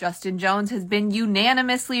Justin Jones has been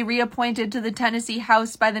unanimously reappointed to the Tennessee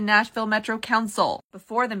House by the Nashville Metro Council.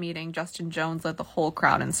 Before the meeting, Justin Jones led the whole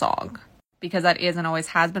crowd in song, because that is and always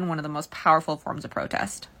has been one of the most powerful forms of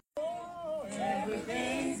protest.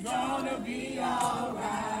 Everything's gonna be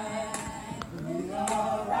alright. Be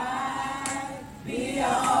alright. Be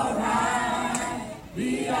alright.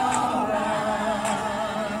 Be alright.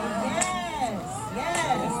 Yes.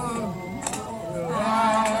 I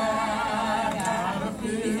got a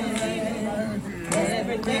feeling.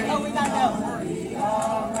 Everything. Oh, we got that one. Be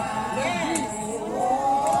alright. Yes.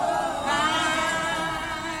 I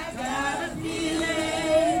got a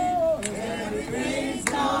feeling. Everything's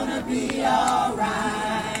gonna be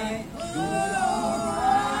alright.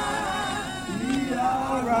 Be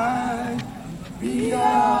alright. Be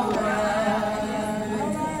alright.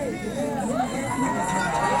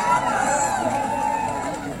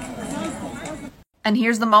 And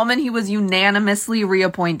here's the moment he was unanimously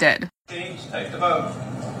reappointed. Please take the vote.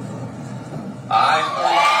 Aye.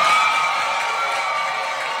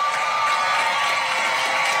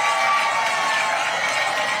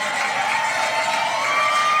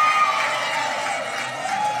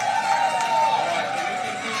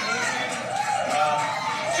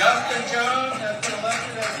 Justin Jones has been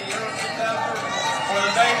elected as the interim successor for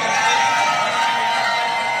the vacant seat.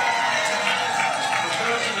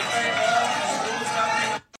 Pursuant to the state laws and the rules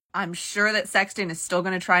governing. I'm sure that Sexton is still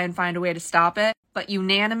going to try and find a way to stop it, but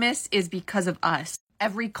unanimous is because of us.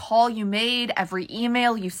 Every call you made, every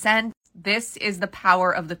email you sent, this is the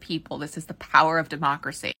power of the people. This is the power of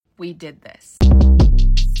democracy. We did this.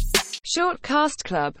 Shortcast Club.